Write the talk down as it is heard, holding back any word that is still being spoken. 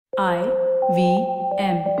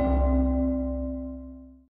IVM.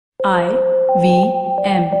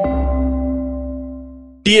 IVM.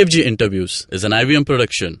 TFG Interviews is an IVM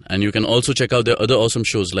production, and you can also check out their other awesome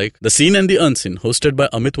shows like The Seen and the Unseen, hosted by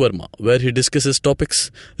Amit Verma, where he discusses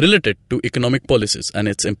topics related to economic policies and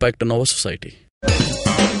its impact on our society.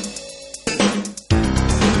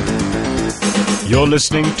 You're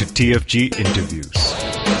listening to TFG Interviews.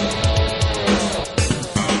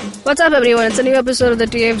 What's up, everyone? It's a new episode of the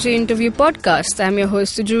TFG Interview Podcast. I'm your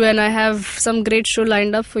host, Suju, and I have some great show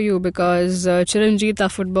lined up for you because Chiranjeet, our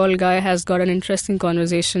football guy, has got an interesting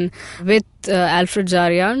conversation with Alfred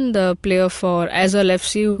Jarian, the player for Aizawl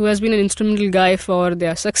FC, who has been an instrumental guy for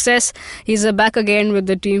their success. He's back again with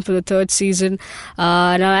the team for the third season.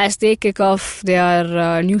 Now, as they kick off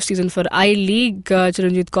their new season for I-League,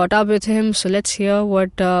 Chiranjeet caught up with him. So let's hear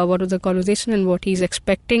what was the conversation and what he's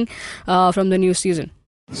expecting from the new season.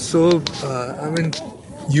 So,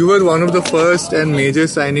 you were one of the first and major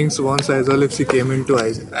signings once Aizawl FC came into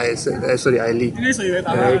I-League,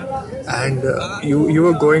 right? And you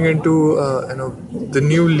were going into the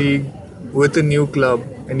new league with a new club,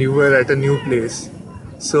 and you were at a new place.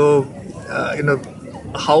 So,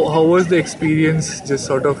 how was the experience? Just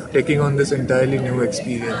sort of taking on this entirely new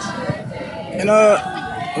experience.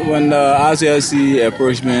 When the RCLC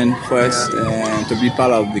approached me first to be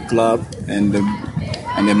part of the club and the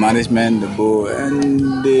management, the board,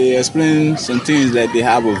 and they explain some things like they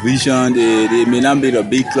have a vision. They may not be a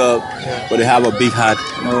big club, but they have a big heart.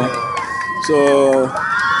 So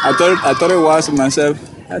I thought it was to myself.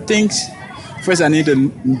 I think first I need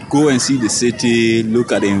to go and see the city,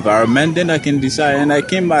 look at the environment, then I can decide. And I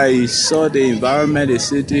came by, saw the environment, the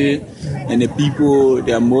city, and the people.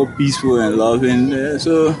 They are more peaceful and loving.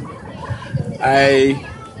 So I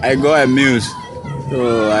got amused.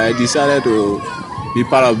 So I decided to be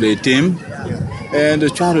part of the team and to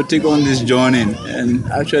try to take on this journey. And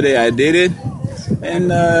actually I did it,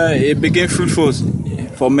 and it became fruitful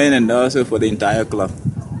for me and also for the entire club.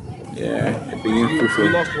 Yeah, it became fruitful.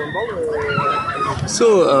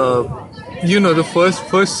 So, the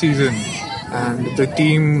first season, and the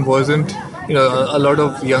team wasn't, a lot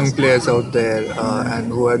of young players out there and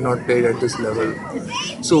who had not played at this level.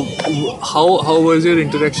 So, how was your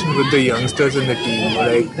interaction with the youngsters in the team?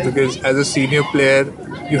 Like, because as a senior player,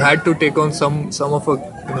 you had to take on some of a,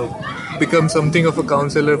 become something of a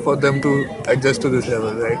counselor for them to adjust to this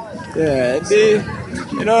level, right? Yeah,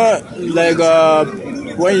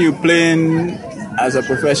 when you playing as a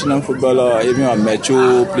professional footballer, even a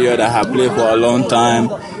mature player that have played for a long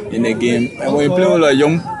time in the game, and when you play with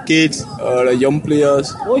young kids or young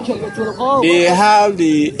players, they have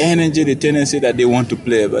the energy, the tendency that they want to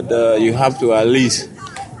play, but you have to at least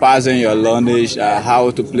pass on your knowledge,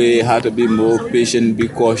 how to play, how to be more patient, be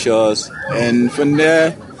cautious, and from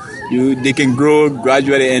there they can grow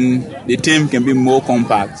gradually and the team can be more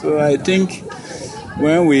compact. So I think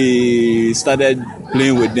when we started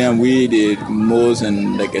playing with them, we the most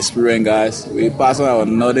and experienced guys, we passed on our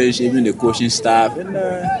knowledge, even the coaching staff,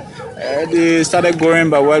 and they started growing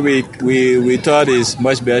by what we thought is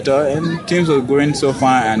much better, and teams were growing so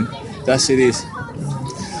far, and that's it is.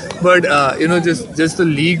 But just the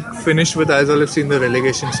league finished with Aizawl FC in the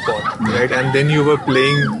relegation spot, right? And then you were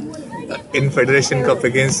playing in Federation Cup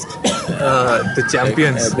against the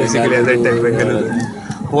champions, basically at that time, Bengaluru.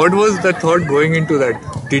 What was the thought going into that?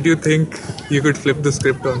 Did you think you could flip the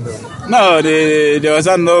script on them? No, there was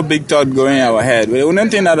no big thought going in our head. The only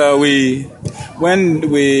thing that when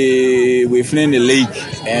we flew in the league,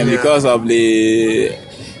 and because of the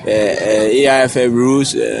AIFF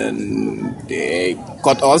rules, they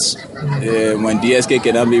cut us. When DSK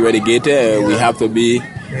cannot be relegated, we have to be.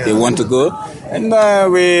 They want to go, and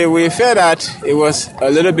we felt that it was a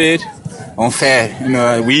little bit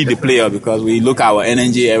unfair, we the player, because we look our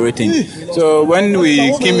energy, everything. So when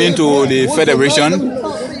we came into the federation,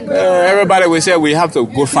 everybody will say we have to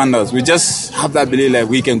go fund us. We just have that belief that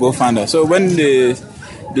we can go fund us. So when the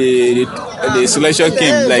selection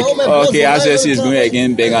came, okay, RCLC is going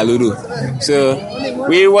against Bengaluru. So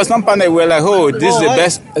we was not panic. We were like, this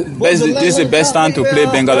is the best time to play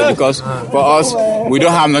Bengaluru, because for us, we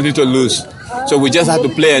don't have nothing to lose. So we just have to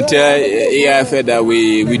play and tell AIFF that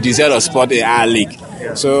we deserve a spot in our league.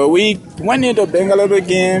 So we went into Bengaluru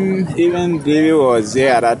game. Even David was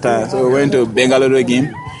there at that time. So we went to Bengaluru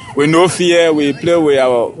game with no fear. We played with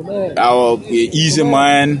our easy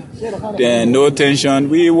mind, then no tension.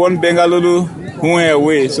 We won Bengaluru home and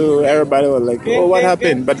away. So everybody was like, what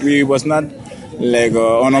happened? But we was not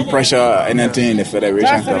under pressure or anything in the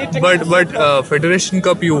Federation Cup. But Federation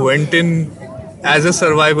Cup, you went in as a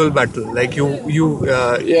survival battle. Like you for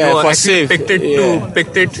actually safe. picked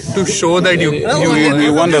it to show that we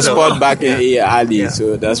won the deserve spot it. back in Ali,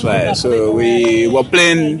 so that's why. So we were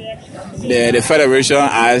playing the federation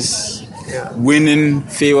as winning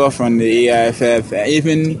favor from the AIFF,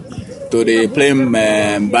 even to the playing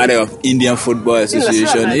body of Indian Football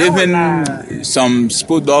Association, even some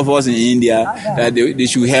sport offers in India that they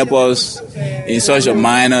should help us in such a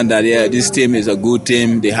manner that this team is a good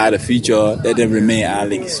team, they had a future, let them remain in our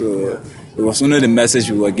league. So it was only the message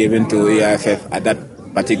we were giving to AIFF at that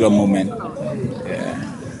particular moment.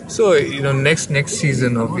 So next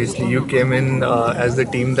season, obviously you came in as the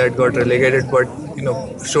team that got relegated, but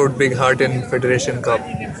showed big heart in Federation Cup.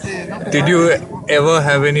 Did you ever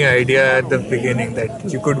have any idea at the beginning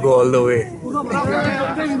that you could go all the way?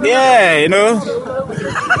 Yeah,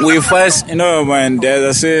 we first, when there's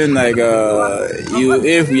a saying like,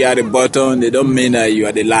 if you are the bottom, they don't mean that you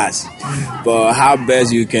are the last. But how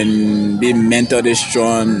best you can be mentally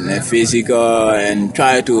strong and physical and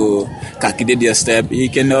try to calculate your step, you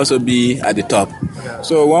can also be at the top.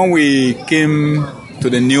 So when we came to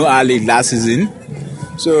the new A-League last season,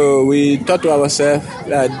 so we thought to ourselves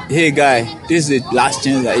that, hey guy, this is the last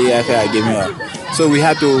chance that AIFF are giving us. So we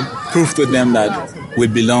had to prove to them that we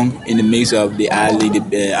belong in the mix of the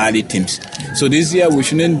A-League teams. So this year we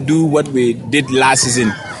shouldn't do what we did last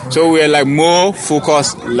season. So we were more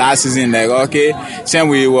focused last season. Since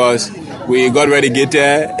we got relegated,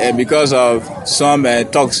 and because of some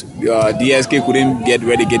talks, DSK couldn't get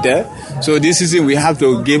relegated. So this season we have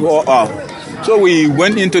to give all up. So we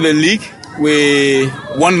went into the league with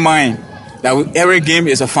one mind that every game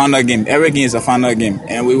is a final game. Every game is a final game,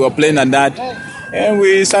 and we were playing at that. And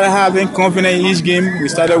we started having confidence in each game. We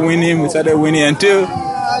started winning until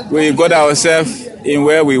we got ourselves in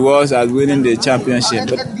where we was as winning the championship.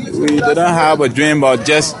 But we didn't have a dream about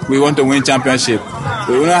just we want to win championship.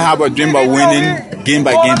 We don't have a dream about winning game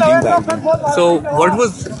by game. So what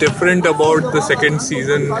was different about the second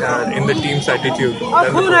season in the team's attitude than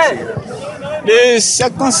the first season? The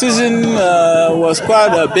second season was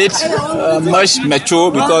quite a bit much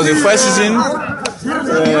mature because the first season,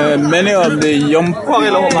 many of the young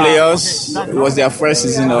players, it was their first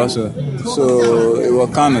season also. So it was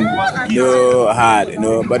kind of hard,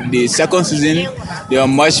 But the second season, they were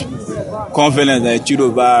much confident, like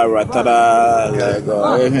Chidoba, Ratada,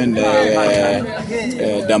 even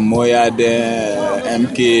Damoya,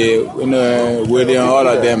 MK, William, all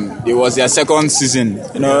of them. It was their second season,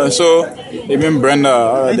 So even Brenda,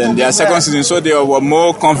 all of them, their second season. So they were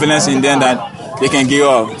more confidence in them that they can give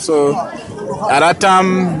up. So at that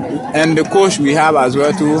time, and the coach we have as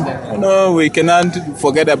well too, we cannot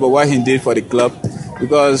forget about what he did for the club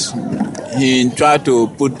because he tried to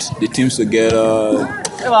put the teams together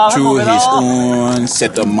through his own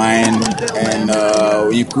set of mind, and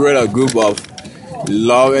he created a group of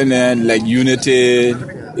love and like unity.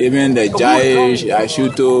 Even the Jai,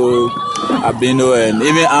 Ashuto, Abino, and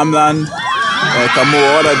even Amlan, Kamo,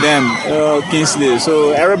 all of them, Kingsley.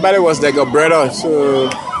 So everybody was like a brother. So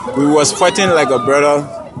we was fighting like a brother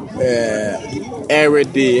every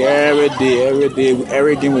day.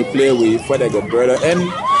 Every game we play, we fight like a brother. And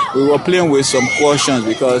we were playing with some cautions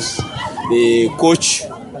because the coach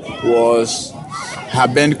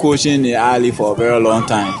had been coaching in Ali for a very long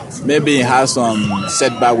time. Maybe he has some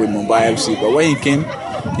setback with Mumbai FC, but when he came,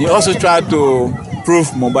 he also tried to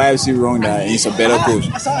prove Mumbai FC wrong that he's a better coach.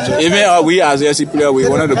 So even we as a FC player, we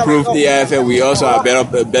wanted to prove the AIFF we also are a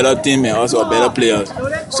better team and also a better players.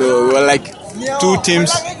 So we were like two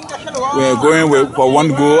teams. We were going for one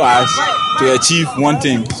goal as to achieve one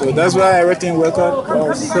thing. So that's why everything worked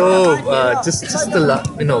out. So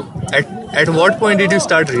at what point did you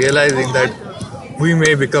start realizing that we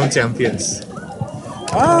may become champions?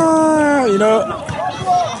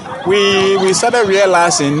 We started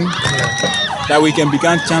realizing that we can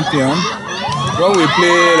become champion when we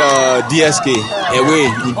played DSK away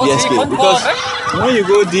in DSK, because when you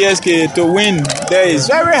go DSK to win there is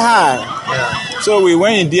very hard. So we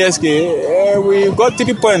went in DSK, we got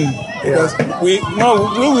 3 points because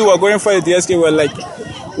when we were going for the DSK, we were like,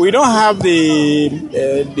 we don't have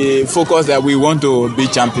the focus that we want to be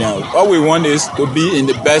champion. All we want is to be in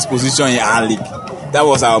the best position in our league. That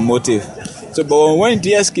was our motive. So, but when we went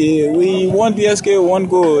DSK, we won DSK 1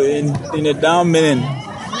 goal in a down minute.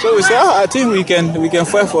 So we said, I think we can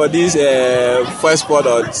fight for this first spot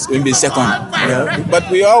or maybe second. But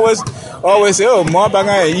we always say,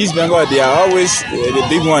 Moabanga and East Bengal, they are always the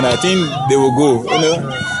big one. I think they will go.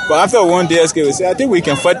 But after one DSK, we say, I think we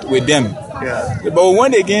can fight with them. But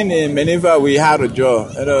when they again in Maneuver, we had a draw.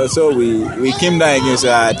 So we came down again.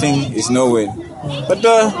 So I think it's no way. But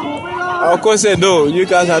Our coach said, no, you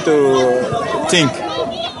guys have to think.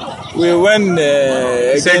 We went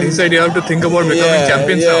He said you have to think about becoming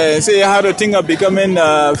champions now. Yeah, so you have to think of becoming,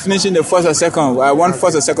 finishing the first or second. I won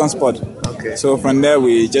first or second spot. Okay. So from there,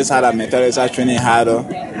 we just had our mentality, started training harder.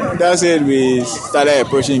 That's it. We started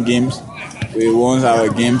approaching games. We won our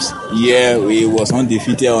games. Yeah, we was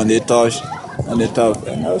undefeated on the touch, on the top.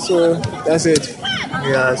 And also, that's it.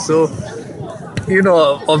 Yeah, so,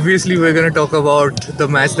 obviously we're going to talk about the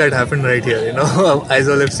match that happened right here,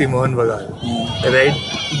 Aizawl FC Mohun Bagan, right?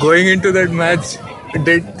 Going into that match,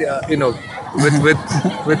 did, with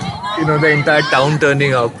the entire town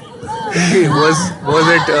turning up,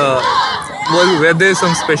 were there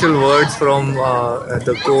some special words from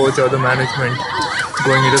the coach or the management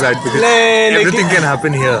going into that? Because everything can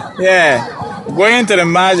happen here. Yeah, going into the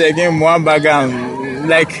match against Mohun Bagan,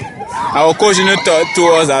 like our coach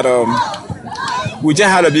told us that we just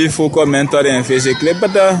had to be focused mentally and physically,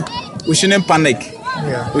 but we shouldn't panic.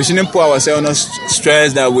 Yeah. We shouldn't put ourselves under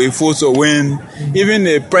stress that we're forced to win. Even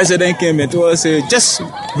the president came and told us, just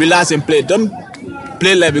relax and play. Don't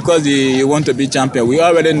play like because you want to be champion. We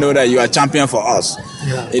already know that you are champion for us.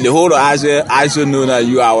 Yeah. In the whole of Asia, I also know that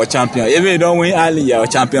you are our champion. Even if you don't win early, you are a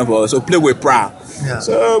champion for us. So play with pride. Yeah.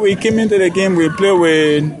 So we came into the game, we play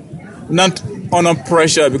with not under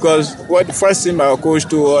pressure, because what the first thing our coach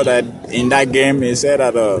told us that in that game, he said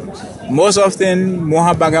that most often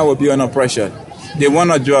Mohun Bagan will be under pressure. They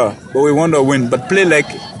want to draw, but we want to win. But play like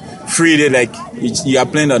freely, like you are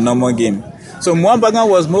playing a normal game. So Mohun Bagan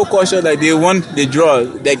was more cautious, like they want the draw,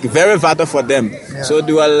 like very vital for them. Yeah. So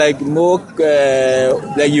they were like more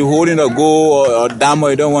like you holding a goal or dam, or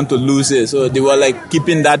you don't want to lose it. So they were like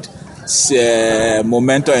keeping that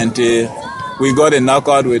momentum until we got a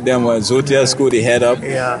knockout with them when Zotia scored the head up.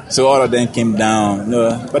 Yeah. So all of them came down.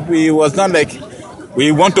 No, but we was not like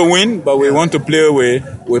we want to win, but we want to play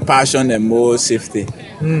with passion and more safety.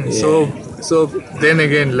 Yeah. So then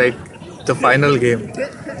again, like the final game,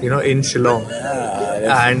 in Shillong,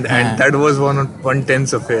 and that was one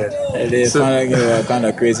tense affair. The final game was kind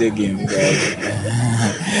of crazy game.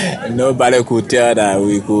 Nobody could tell that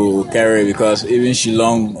we could carry, because even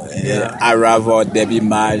Shillong, Arava, Derby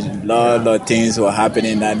match, a lot of things were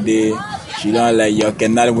happening that day. Shillong, like, you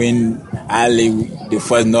cannot win Ali, the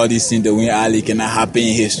first Northeast team to win Ali cannot happen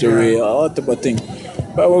in history, all type of thing.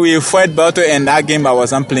 But when we fought battle in that game, I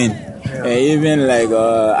wasn't playing. Even like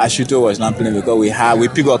Ashuto was not playing, because we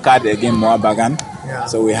picked a card against Mohun Bagan. Yeah.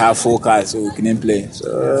 So we have 4 cards, so we couldn't play.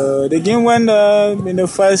 So the game went in the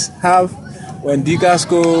first half. When Dika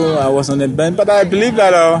scored, I was on the bench, but I believe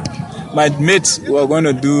that my mates were going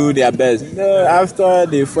to do their best. After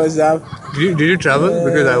the first half, did you travel?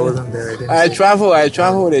 Because I wasn't there. I traveled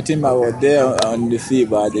with the team. I was there on the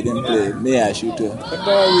field, but they didn't play. Me and Ashuto. But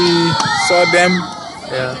we saw them.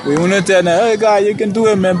 Yeah. We want to tell them, hey guys, you can do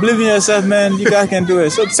it, man. Believe in yourself, man. You guys can do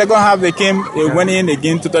it. So the second half they came, they went in, the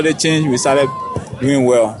game totally changed. We started doing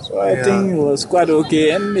well. So I think it was quite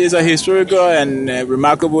okay. And it's a historical and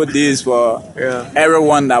remarkable days for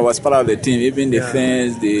everyone that was part of the team, even the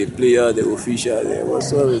fans, the players, the officials. It was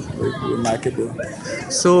so remarkable.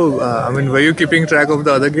 So, were you keeping track of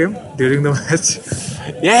the other game during the match?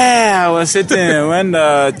 Yeah, I was sitting when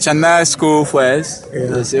Chennai scored first.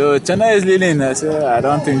 They said, Chennai is leading. I said, I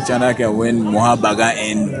don't think Chennai can win Mohun Bagan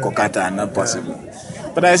in Kolkata. Not possible.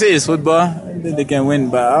 But I say it's football. They can win.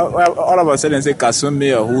 But all of a sudden, they say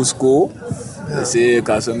Kasumi or who score. They say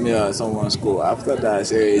Kasumi or someone score. After that, I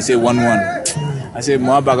say 1-1. I say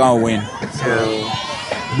Mohun Bagan will win. So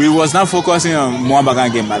we was not focusing on Mohun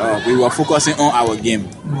Bagan game at all. We were focusing on our game.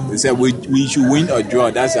 We said we should win or draw.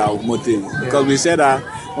 That's our motive. Because we said that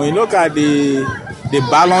when you look at the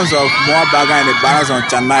balance of Mohun Bagan and the balance on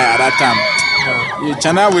Chennai at that time,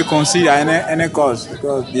 Chennai will concede at any cost,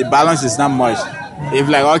 because the balance is not much. If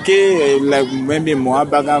maybe Mohun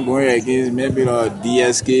Bagan going against maybe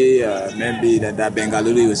DSK, maybe that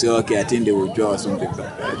Bengaluru will say, okay, I think they will draw or something.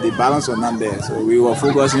 But the balance was not there, so we were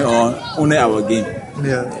focusing on only our game.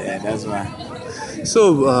 Yeah, that's why.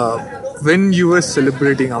 So when you were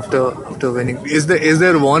celebrating after winning, is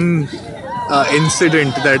there one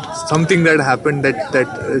incident, that something that happened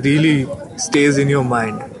that really stays in your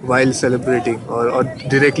mind while celebrating or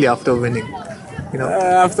directly after winning?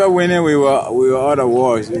 After winning, we were all the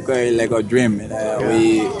wars, because like a dream.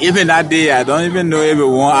 We even that day, I don't even know if we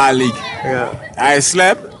won our league. I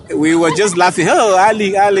slept. We were just laughing, oh, our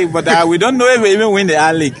league, but we don't know if we even win the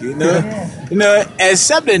our league.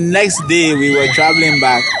 Except the next day we were traveling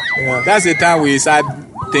back. That's the time we started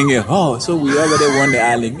thinking, oh, so we already won the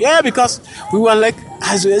our league. Yeah, because we were like,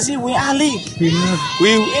 as we see, we our league. We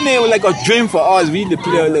like a dream for us. We the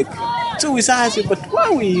player like. So we said, but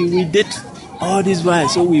why we did all this while?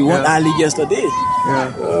 So we won our league yesterday.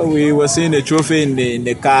 We were seeing the trophy in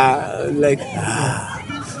the car, like,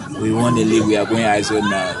 we won the league, we are going ISO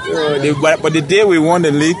now. But the day we won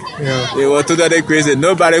the league, it was totally crazy.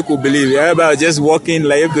 Nobody could believe it. Everybody was just walking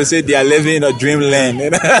like if they say they are living in a dreamland.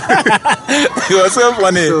 It was so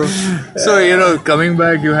funny. So coming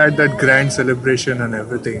back, you had that grand celebration and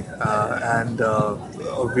everything. And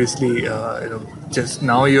obviously, just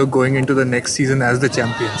now you're going into the next season as the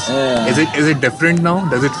champions. Is it different now?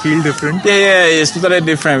 Does it feel different? Yeah, it's totally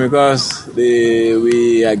different because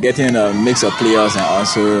we are getting a mix of players and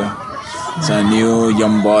also some new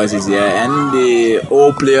young boys is here. And the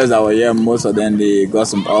old players that were here, most of them, they got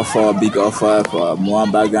some big offer for Moa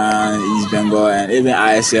Bagan, East Bengal, and even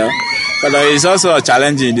ISL. But it's also a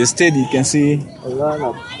challenge in the state. You can see a lot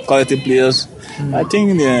of quality players. I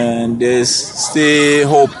think there's still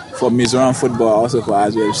hope for Mizoram football, also for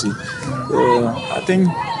ASUFC. So I think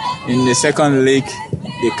in the second league,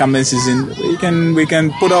 the coming season, we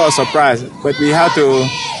can put out a surprise, but we have to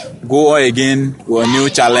go again with a new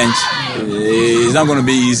challenge. It's not going to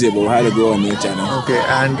be easy, but we have to go a new challenge. Okay,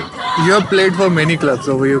 and you have played for many clubs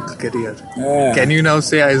over your career. Can you now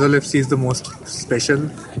say Aizawl FC is the most special?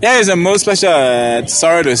 Yeah, it's the most special.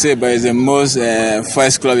 Sorry to say, but it's the most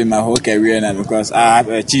first club in my whole career now because I have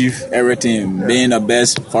achieved everything. Being the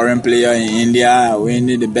best foreign player in India,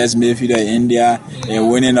 winning the best midfielder in India,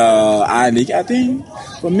 and winning our league. I think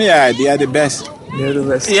for me, they are the best. They're the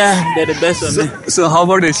best. Yeah, they're the best for me. So how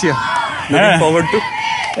about Asia? Looking forward to?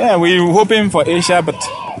 Yeah, we're hoping for Asia, but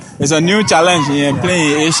it's a new challenge in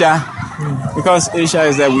playing in Asia because Asia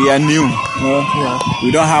is that we are new.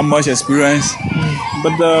 We don't have much experience,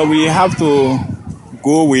 but we have to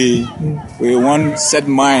go with one set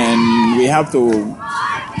mind, and we have to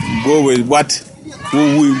go with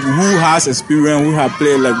who has experience, who have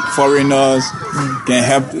played like foreigners, can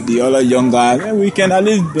help the other young guys, and we can at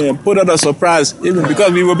least put out a surprise, even because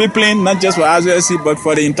we will be playing not just for ASUFC but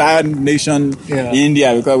for the entire nation,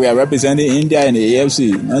 India, because we are representing India in the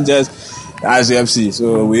AFC, not just ASUFC.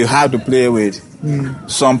 So we have to play with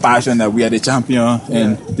some passion that we are the champion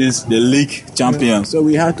and this the league champion. So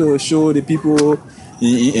we have to show the people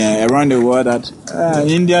around the world that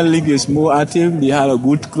Indian league is more active. They have a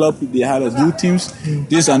good club. They have a good teams.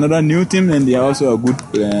 This is another new team, and they are also a good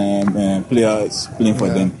players playing for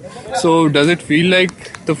them. So does it feel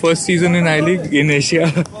like the first season in I-League in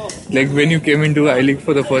Asia, like when you came into I-League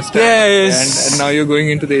for the first time, and now you're going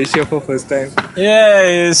into the Asia for first time? Yeah,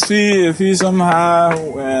 it feels somehow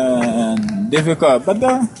difficult, but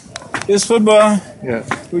it's football.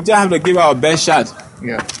 We just have to give our best shot.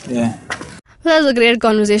 Yeah. That was a great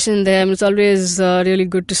conversation there. It's always really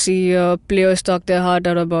good to see players talk their heart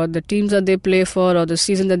out about the teams that they play for or the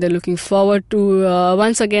season that they're looking forward to.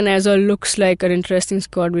 Once again, Aizawl looks like an interesting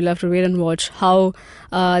squad. We'll have to wait and watch how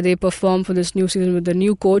they perform for this new season with the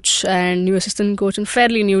new coach and new assistant coach and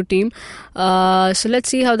fairly new team. So let's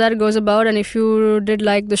see how that goes about. And if you did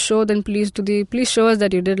like the show, then please show us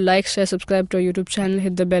that you did like, share, subscribe to our YouTube channel,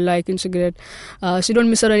 hit the bell icon so you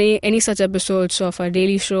don't miss out on any such episodes of our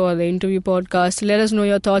daily show or the interview podcast. Let us know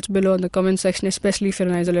your thoughts below in the comment section, especially if you're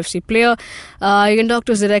an Aizawl FC player. You can talk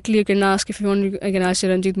to us directly. You can ask if you want. You can ask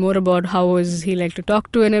Chiranjit more about how is he like to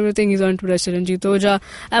talk to and everything. He's on Twitter, Chiranjit Oja.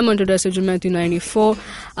 I'm on Twitter, Matthew94.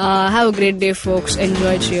 Have a great day, folks.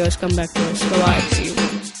 Enjoy. Cheers. Come back to us. Bye. See you.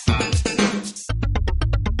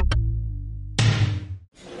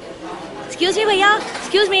 Excuse me भैया,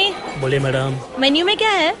 excuse me. बोलिए madam. Menu में क्या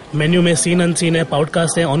है? Menu में scene unseen है,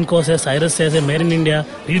 podcast है, on course है, Cyrus है, made in India,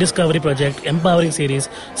 rediscovery project, empowering series,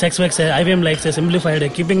 sex wax है, IVM लाइक्स है, सिंप्लीफाइड है,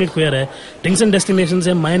 कीपिंग इट क्वियर है, ड्रिंक्स एंड डेस्टिनेशंस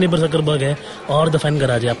है, माय नेबर जकरबर्ग है और द फैन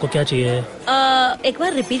गराज है। आपको क्या चाहिए? एक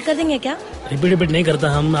बार रिपीट कर देंगे क्या? रिपीट नहीं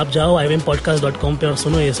करता हम। आप जाओ IVMpodcast.com पे और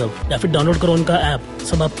सुनो ये सब, या फिर डाउनलोड करो उनका ऐप,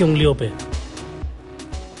 सब आपकी उंगलियों पे।